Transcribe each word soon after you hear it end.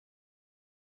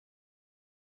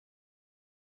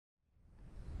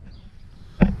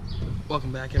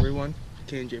Welcome back, everyone,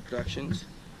 to K&J Productions.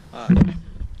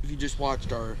 If you just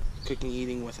watched our cooking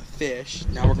eating with a fish,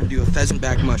 now we're going to do a pheasant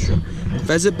back mushroom.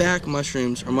 Pheasant back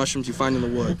mushrooms are mushrooms you find in the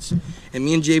woods. And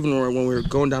me and Jaivin, when we were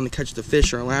going down to catch the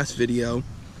fish in our last video,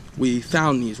 we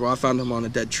found these. Well, I found them on a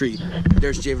dead tree.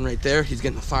 There's Jaivin right there. He's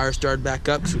getting the fire started back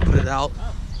up, so we put it out.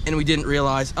 And we didn't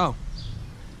realize, oh,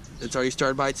 it's already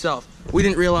started by itself. We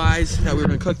didn't realize that we were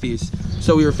going to cook these.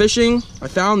 So we were fishing, I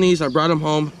found these, I brought them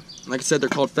home. Like I said, they're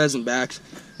called pheasant backs.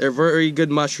 They're a very good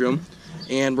mushroom,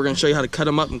 and we're going to show you how to cut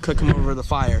them up and cook them over the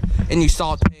fire. And you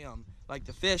saute them. Like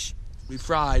the fish, we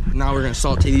fried. Now we're going to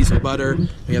saute these in butter.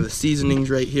 We have the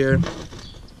seasonings right here.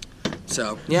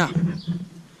 So, yeah.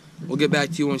 We'll get back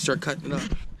to you when we start cutting it up.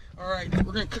 Alright,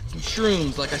 we're going to cook some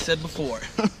shrooms, like I said before.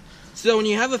 So when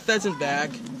you have a pheasant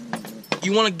back,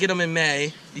 you want to get them in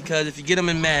May, because if you get them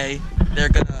in May, they're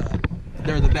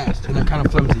the best, and they're kind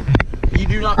of flimsy.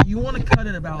 You want to cut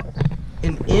it about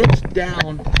an inch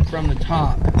down from the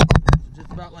top, just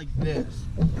about like this.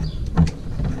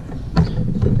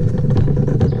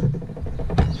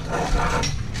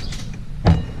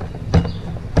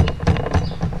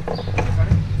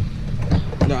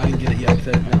 No, I didn't get it yet.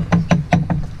 Set it down.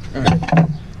 All right.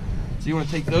 So you want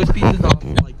to take those pieces off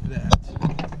like that.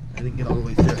 I didn't get all the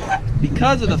way through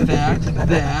because of the fact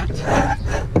that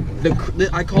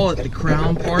I call it the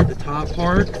crown part, the top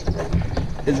part,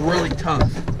 is really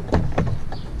tough.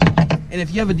 And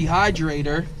if you have a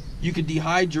dehydrator, you could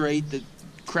dehydrate the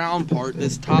crown part,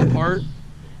 this top part,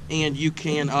 and you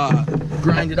can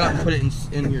grind it up and put it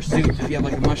in your soup. If you have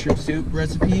like a mushroom soup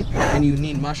recipe and you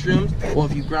need mushrooms, well,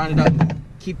 if you grind it up and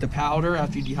keep the powder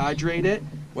after you dehydrate it,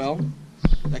 well,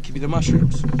 that could be the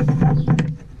mushrooms.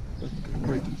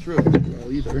 Break them through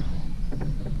well either.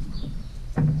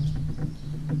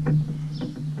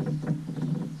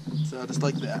 So just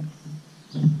like that.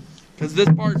 Because this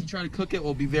part, if you try to cook it,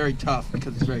 will be very tough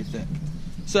because it's very thick.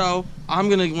 So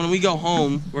when we go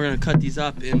home, we're gonna cut these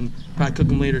up and probably cook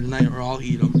them later tonight, or I'll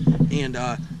eat them. And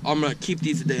I'm gonna keep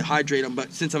these to dehydrate them.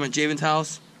 But since I'm at Jaivin's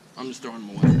house, I'm just throwing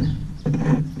them away.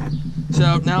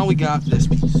 So now we got this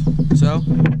piece. So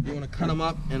you want to cut them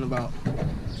up in about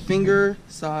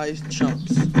finger-sized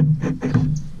chunks,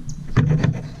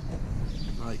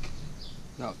 like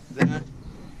about that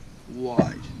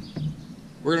wide.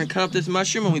 We're going to cut up this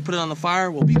mushroom. When we put it on the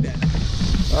fire, we'll be back.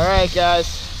 Alright guys,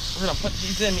 We're going to put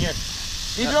these in here.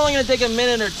 These are only going to take a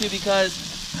minute or two because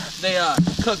they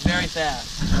cook very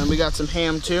fast. and we got some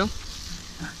ham too.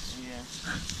 Yeah.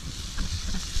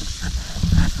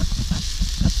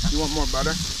 You want more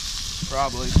butter?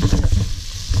 Probably.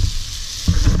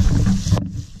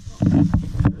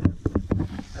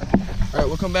 Alright,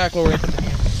 we'll come back when we're...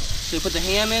 So we put the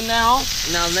ham in now.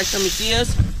 Now the next time you see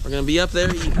us, we're going to be up there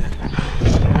eating it.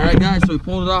 Alright guys, so we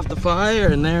pulled it off the fire,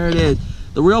 and there it is.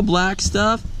 The real black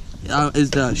stuff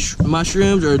is the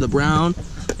mushrooms, or the brown,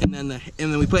 and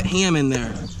then we put ham in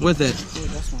there with it.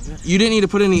 You didn't need to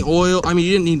put any oil. I mean,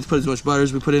 you didn't need to put as much butter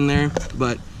as we put in there,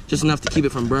 but just enough to keep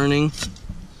it from burning.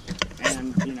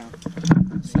 And, you know,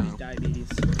 diabetes.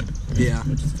 Yeah.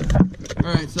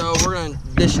 Alright, so we're going to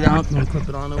dish it out and clip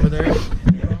it on over there.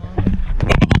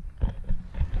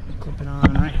 Clip it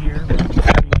on right here.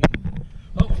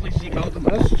 Hopefully see both of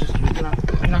us. Just you're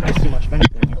not going to see much of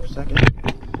anything here for a second.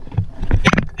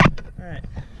 Alright.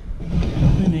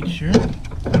 Let me make sure.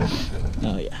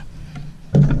 Oh, yeah.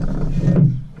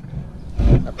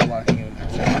 I put a lot of ham in there,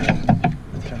 so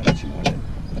that's kind of what you wanted.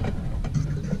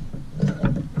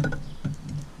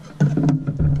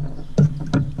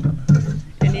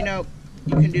 And you know,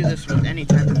 you can do this with any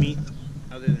type of meat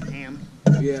other than ham.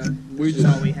 Yeah, That's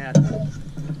all we had.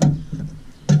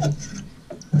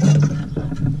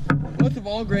 Most of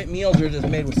all great meals are just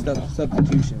made with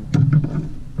substitution.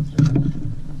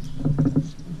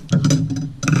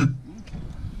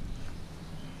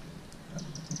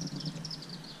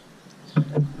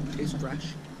 Tastes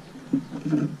fresh.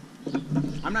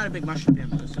 I'm not a big mushroom fan,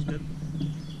 but this is good.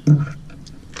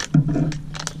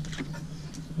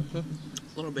 A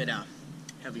little bit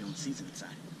heavy on the seasoning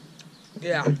side.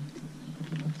 Yeah.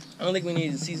 I don't think we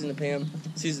need to season the pan,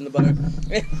 season the butter.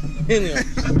 Anyway.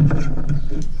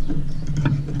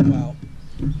 Wow.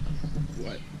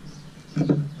 What?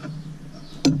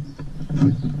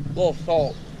 A little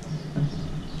salt.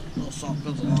 A little salt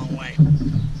goes a long way.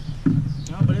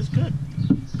 No, but it's good.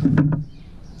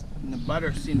 And the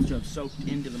butter seems to have soaked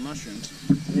into the mushrooms.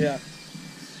 Yeah.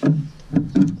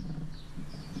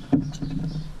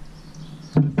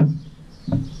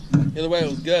 Either way, it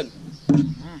was good.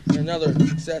 Another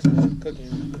successful cooking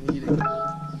and eating.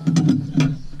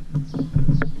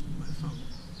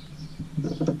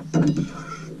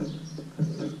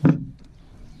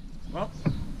 Well,